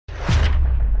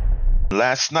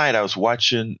Last night I was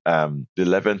watching the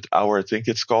 11th Hour, I think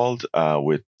it's called,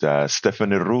 with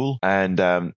Stephanie Rule.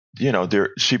 And,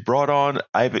 she brought on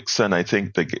Iverson, I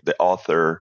think the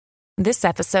author. This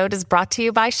episode is brought to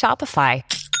you by Shopify.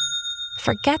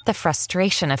 Forget the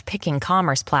frustration of picking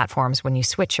commerce platforms when you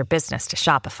switch your business to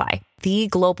Shopify, the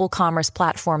global commerce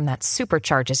platform that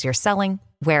supercharges your selling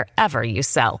wherever you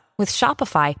sell. With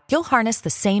Shopify, you'll harness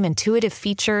the same intuitive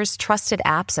features, trusted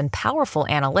apps, and powerful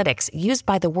analytics used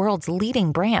by the world's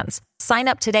leading brands. Sign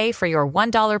up today for your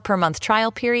 $1 per month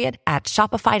trial period at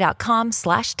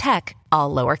shopify.com/tech,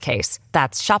 all lowercase.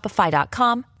 That's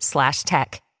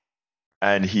shopify.com/tech.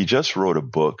 And he just wrote a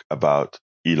book about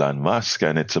Elon Musk,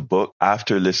 and it's a book,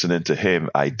 after listening to him,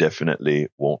 I definitely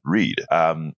won't read.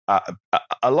 A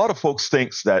lot of folks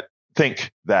think that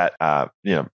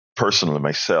personally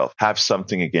myself, have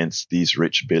something against these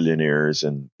rich billionaires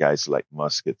and guys like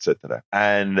Musk, etc.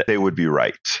 And they would be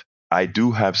right. I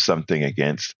do have something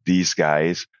against these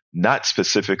guys, not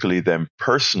specifically them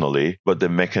personally, but the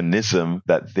mechanism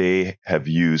that they have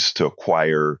used to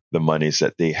acquire the monies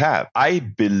that they have. I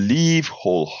believe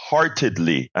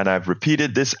wholeheartedly, and I've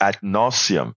repeated this ad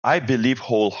nauseum, I believe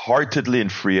wholeheartedly in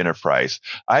free enterprise.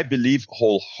 I believe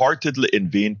wholeheartedly in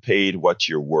being paid what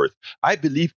you're worth. I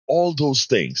believe all those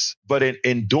things. But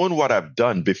in doing what I've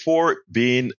done before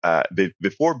being a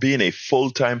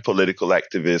full-time political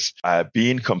activist,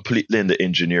 being completely in the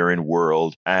engineering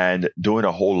world and doing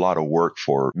a whole lot of work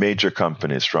for major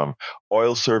companies, from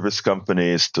oil service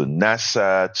companies to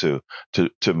NASA to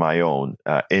my own.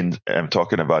 I'm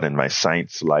talking about in my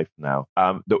science life now.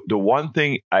 The one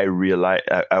thing I realized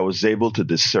I was able to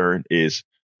discern is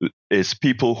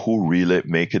people who really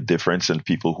make a difference and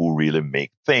people who really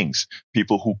make things,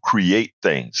 people who create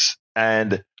things.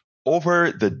 And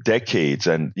over the decades,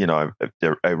 and I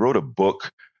wrote a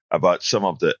book about some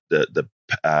of the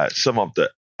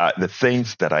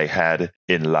things that I had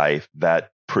in life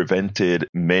that prevented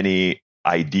many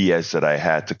ideas that I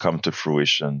had to come to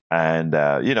fruition. And,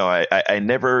 I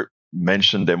never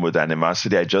mentioned them with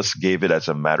animosity. I just gave it as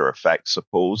a matter of fact.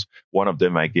 Suppose one of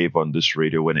them I gave on this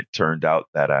radio when it turned out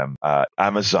that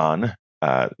Amazon,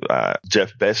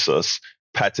 Jeff Bezos,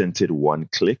 patented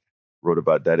one-click. Wrote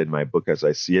about that in my book, As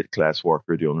I See It, Class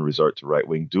Warfare, The Only Resort to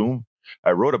Right-Wing Doom.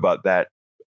 I wrote about that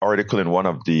article in one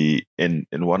of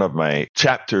my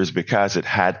chapters because it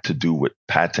had to do with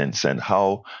patents and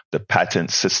how the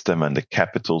patent system and the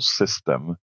capital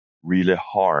system really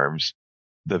harms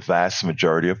the vast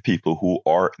majority of people who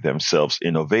are themselves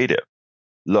innovative.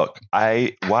 Look,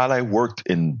 while I worked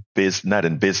not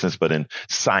in business, but in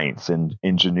science and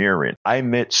engineering, I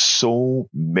met so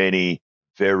many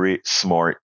very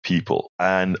smart people.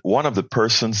 And one of the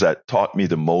persons that taught me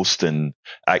the most in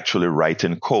actually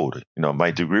writing code, my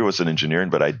degree was in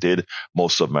engineering, but I did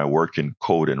most of my work in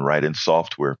code and writing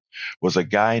software, was a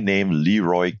guy named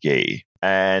Leroy Gay.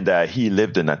 And he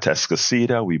lived in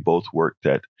Atascocita. We both worked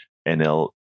at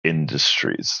NL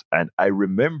Industries. And I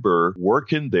remember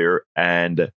working there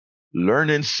and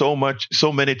learning so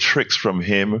many tricks from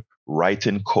him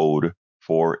writing code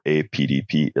for a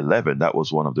PDP-11. That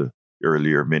was one of the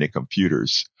earlier mini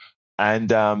computers.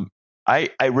 And I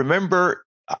remember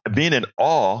being in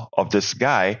awe of this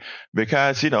guy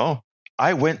because,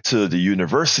 I went to the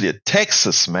University of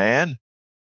Texas, man.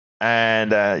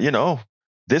 And,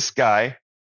 this guy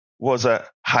was a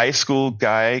high school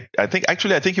guy. I think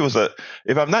he was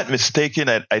if I'm not mistaken,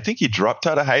 I think he dropped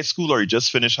out of high school or he just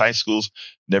finished high school,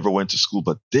 never went to school.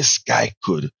 But this guy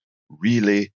could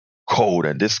really code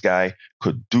and this guy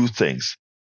could do things.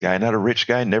 Guy, not a rich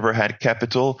guy, never had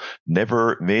capital,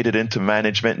 never made it into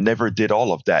management, never did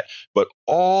all of that. But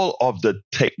all of the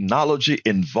technology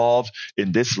involved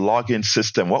in this login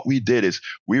system, what we did is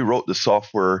we wrote the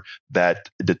software that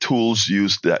the tools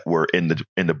used that were in the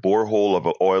borehole of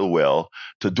an oil well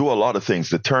to do a lot of things,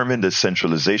 determine the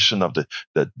centralization of the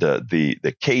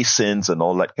casings and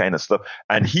all that kind of stuff.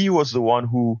 And he was the one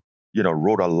who,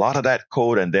 wrote a lot of that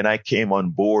code. And then I came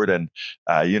on board and,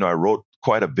 I wrote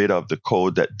quite a bit of the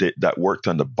code that worked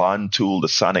on the Bond tool, the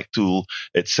Sonic tool,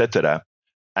 etc.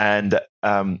 And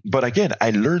but again,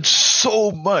 I learned so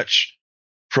much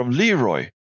from Leroy,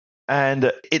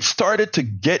 and it started to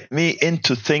get me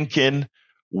into thinking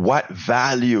what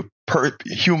value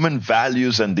human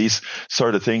values and these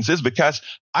sort of things is, because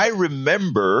I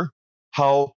remember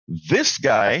how this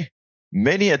guy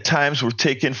many a times were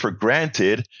taken for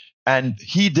granted, and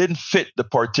he didn't fit the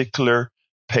particular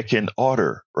pecking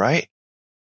order, right?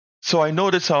 So I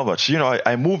noticed how much,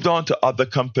 I moved on to other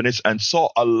companies and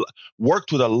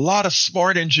worked with a lot of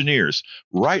smart engineers,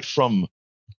 right from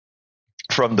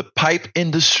from the pipe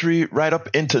industry right up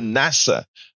into NASA.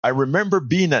 I remember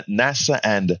being at NASA,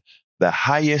 and the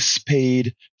highest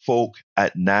paid folk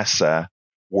at NASA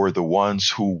were the ones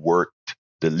who worked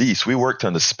the least. We worked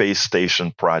on the space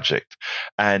station project,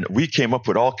 and we came up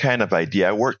with all kind of idea.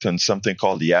 I worked on something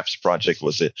called the apps project,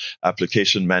 was an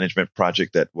application management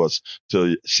project that was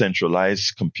to centralize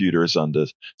computers on the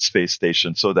space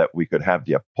station so that we could have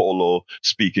the Apollo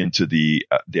speaking to the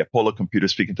Apollo computer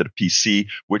speaking to the PC,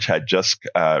 which had just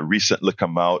recently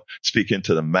come out, speaking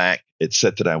to the Mac,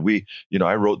 etc. And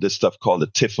I wrote this stuff called the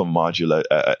TIFA module,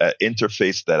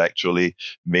 interface that actually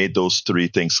made those three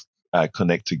things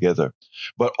connect together.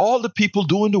 But all the people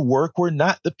doing the work were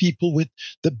not the people with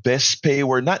the best pay,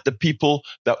 were not the people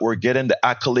that were getting the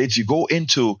accolades. You go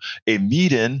into a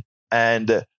meeting,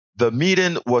 and the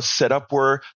meeting was set up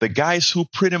where the guys who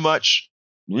pretty much,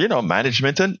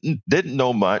 management and didn't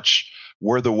know much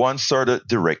were the ones started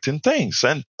directing things.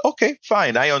 And okay,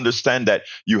 fine. I understand that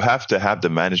you have to have the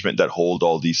management that hold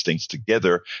all these things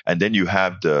together. And then you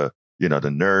have the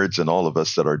nerds and all of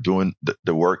us that are doing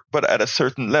the work, but at a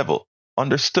certain level,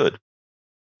 understood.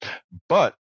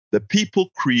 But the people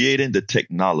creating the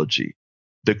technology,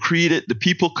 the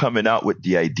people coming out with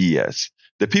the ideas,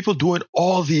 the people doing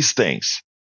all these things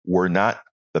were not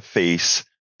the face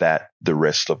that the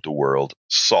rest of the world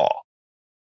saw.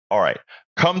 All right.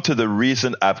 Come to the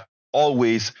reason I've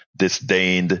always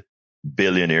disdained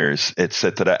billionaires,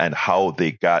 etc., and how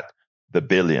they got the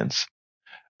billions.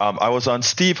 I was on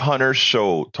Steve Hunter's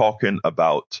show talking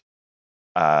about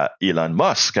Elon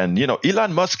Musk. And,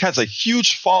 Elon Musk has a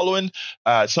huge following.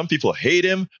 Some people hate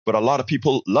him, but a lot of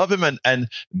people love him. And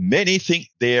many think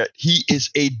he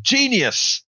is a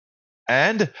genius.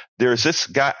 And there's this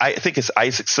guy, I think it's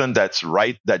Isaacson,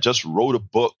 that just wrote a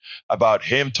book about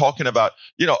him, talking about,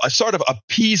 a sort of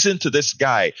appeasing to this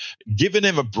guy, giving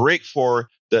him a break for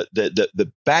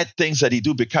the bad things that he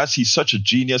do because he's such a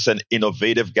genius and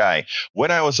innovative guy.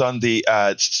 When I was on the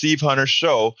Steve Hunter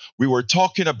show, we were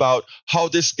talking about how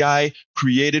this guy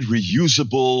created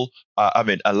allowed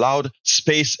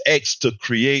SpaceX to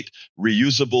create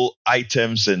reusable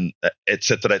items and et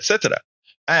cetera, et cetera.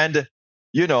 And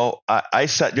I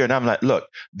sat there and I'm like, look,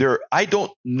 I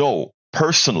don't know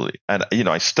personally. And,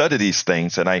 I study these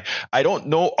things, and I don't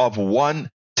know of one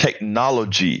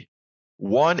technology,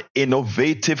 one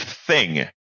innovative thing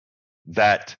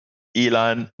that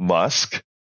Elon Musk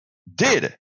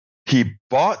did. He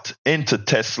bought into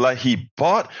Tesla. He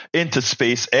bought into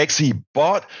SpaceX. He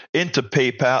bought into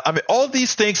PayPal. All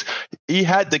these things, he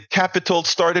had the capital,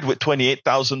 started with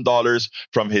 $28,000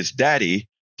 from his daddy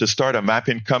to start a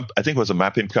mapping company. I think it was a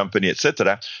mapping company,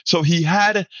 etc. So he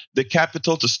had the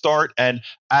capital to start, and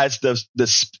as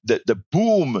the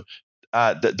boom,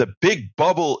 the big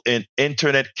bubble in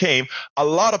internet came, a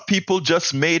lot of people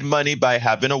just made money by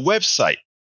having a website.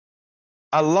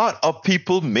 A lot of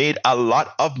people made a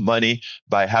lot of money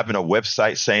by having a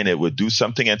website, saying it would do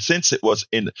something. And since it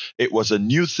was a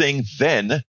new thing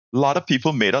then, a lot of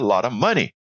people made a lot of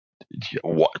money.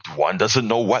 One doesn't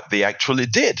know what they actually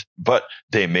did, but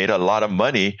they made a lot of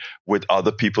money with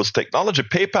other people's technology.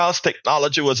 PayPal's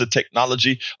technology was a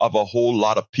technology of a whole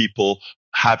lot of people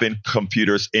having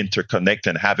computers interconnect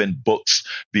and having books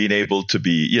being able to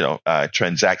be,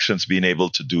 transactions being able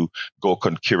to go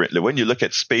concurrently. When you look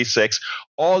at SpaceX,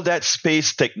 all that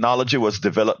space technology was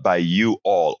developed by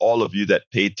all of you that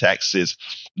paid taxes,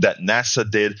 that NASA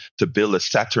did to build a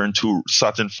Saturn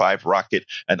V rocket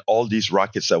and all these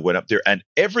rockets that went up there. And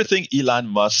everything Elon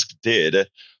Musk did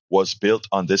was built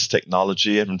on this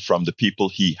technology and from the people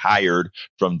he hired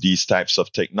from these types of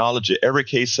technology. Eric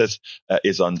Hayes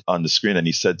is on the screen, and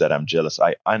he said that I'm jealous.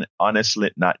 I'm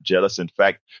honestly not jealous. In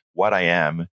fact, what I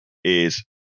am is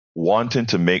wanting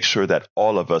to make sure that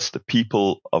all of us, the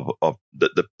people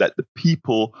that the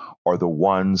people are the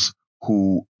ones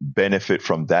who benefit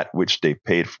from that which they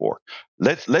paid for.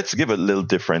 Let's give a little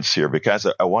difference here, because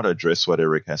I want to address what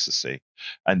Eric has to say,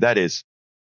 and that is,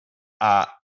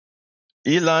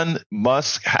 Elon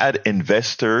Musk had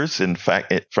investors. In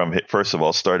fact, first of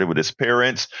all, started with his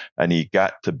parents, and he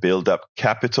got to build up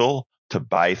capital to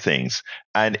buy things.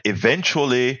 And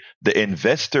eventually, the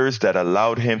investors that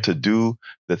allowed him to do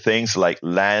the things like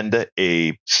land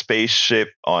a spaceship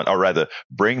or rather,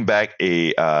 bring back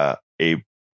a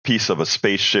piece of a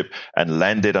spaceship and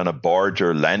land it on a barge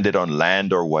or land it on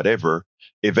land or whatever.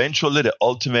 Eventually, the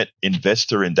ultimate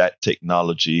investor in that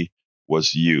technology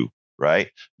was you.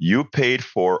 Right? You paid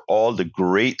for all the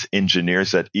great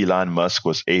engineers that Elon Musk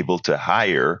was able to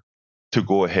hire to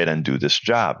go ahead and do this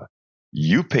job.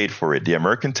 You paid for it. The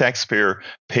American taxpayer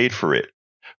paid for it.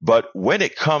 But when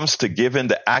it comes to giving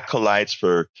the accolades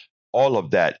for all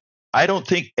of that, I don't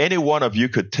think any one of you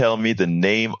could tell me the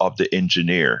name of the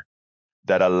engineer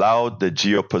that allowed the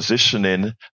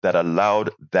geopositioning, that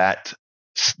allowed that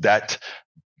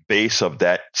base of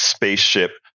that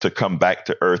spaceship to come back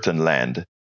to Earth and land.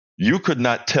 You could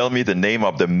not tell me the name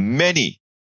of the many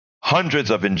hundreds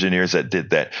of engineers that did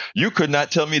that. You could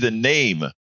not tell me the name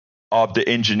of the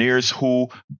engineers who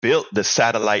built the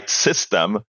satellite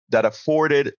system that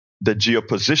afforded the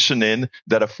geopositioning,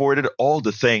 that afforded all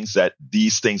the things that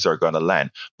these things are going to land.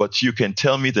 But you can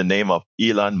tell me the name of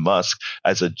Elon Musk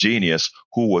as a genius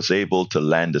who was able to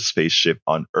land a spaceship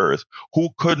on Earth, who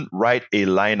couldn't write a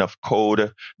line of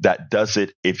code that does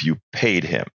it if you paid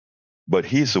him. But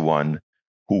he's the one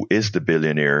who is the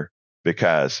billionaire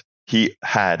because he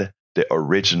had the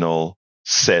original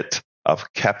set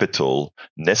of capital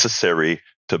necessary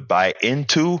to buy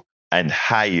into and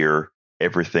hire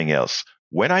everything else.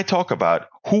 When I talk about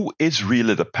who is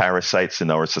really the parasites in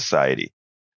our society,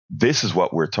 this is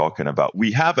what we're talking about.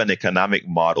 We have an economic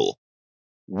model.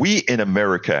 We in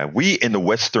America, we in the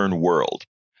Western world,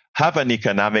 have an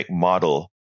economic model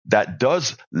that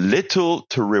does little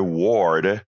to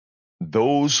reward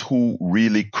those who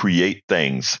really create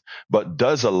things, but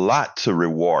does a lot to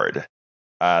reward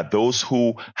those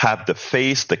who have the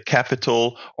face, the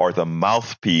capital, or the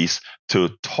mouthpiece to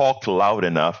talk loud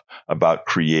enough about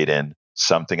creating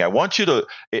something. I want you to,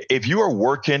 if you are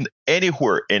working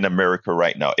anywhere in America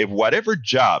right now, if whatever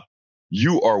job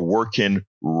you are working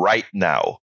right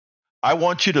now, I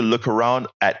want you to look around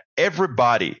at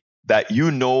everybody that you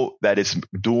know that is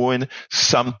doing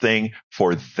something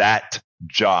for that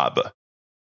job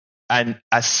and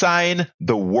assign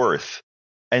the worth.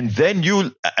 And then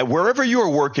you, wherever you are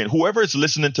working, whoever is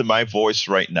listening to my voice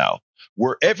right now,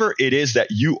 wherever it is that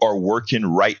you are working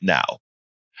right now,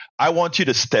 I want you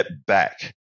to step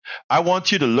back. I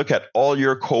want you to look at all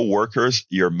your coworkers,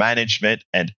 your management,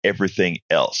 and everything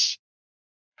else.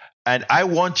 And I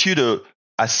want you to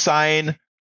assign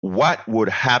what would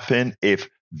happen if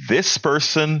this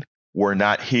person were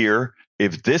not here,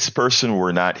 if this person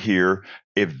were not here,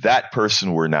 if that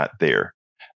person were not there.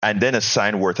 And then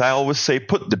assign worth. I always say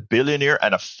put the billionaire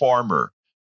and a farmer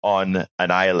on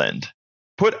an island.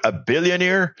 Put a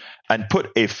billionaire and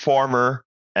put a farmer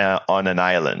on an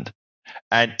island.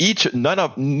 And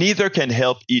neither can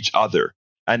help each other.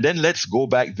 And then let's go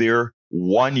back there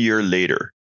 1 year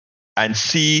later and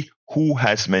see who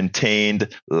has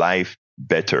maintained life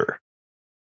better.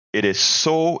 It is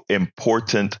so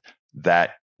important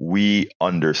that we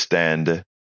understand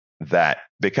that,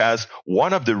 because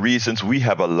one of the reasons we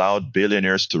have allowed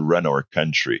billionaires to run our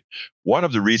country, one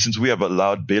of the reasons we have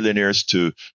allowed billionaires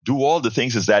to do all the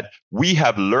things is that we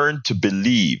have learned to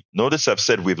believe. Notice I've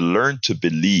said we've learned to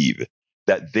believe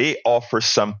that they offer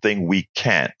something we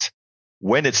can't,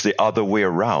 when it's the other way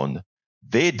around.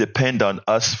 They depend on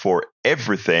us for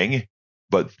everything,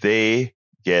 but they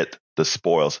get the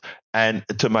spoils. And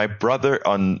to my brother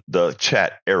on the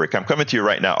chat, Eric, I'm coming to you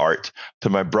right now, Art. To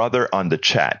my brother on the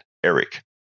chat, Eric,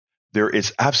 there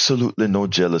is absolutely no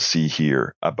jealousy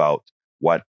here about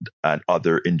what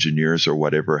other engineers or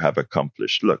whatever have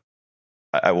accomplished. Look,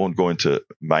 I won't go into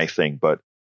my thing, but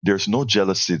there's no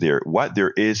jealousy there. What there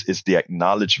is the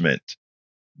acknowledgement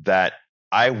that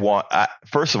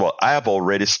first of all, I have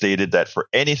already stated that for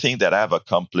anything that I've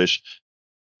accomplished,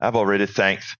 I've already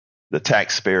thanked the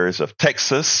taxpayers of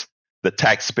Texas, the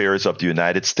taxpayers of the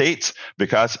United States,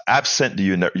 because absent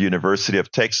the University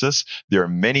of Texas, there are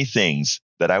many things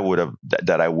that I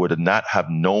would not have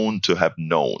known to have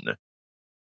known.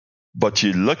 But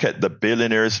you look at the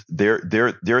billionaires,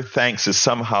 their thanks is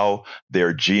somehow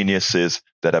their geniuses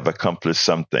that have accomplished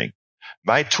something.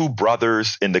 My two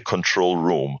brothers in the control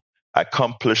room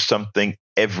accomplish something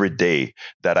every day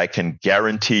that I can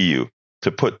guarantee you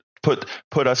to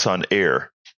put us on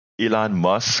air. Elon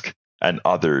Musk and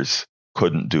others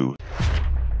couldn't do.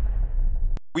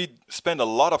 We spend a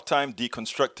lot of time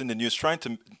deconstructing the news, trying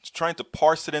to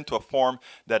parse it into a form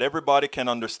that everybody can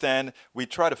understand. We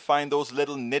try to find those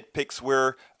little nitpicks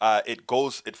where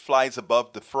it flies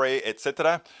above the fray,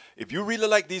 etc. If you really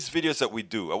like these videos that we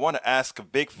do, I want to ask a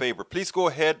big favor. Please go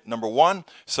ahead. Number 1,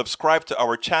 subscribe to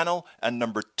our channel. And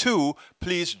number 2,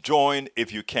 please join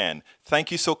if you can. Thank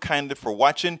you so kindly for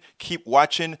watching. Keep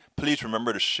watching. Please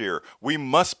remember to share. We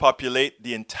must populate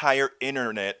the entire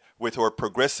internet with our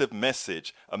progressive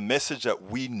message, a message that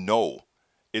we know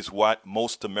is what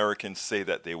most Americans say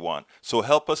that they want. So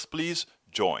help us, please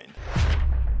join.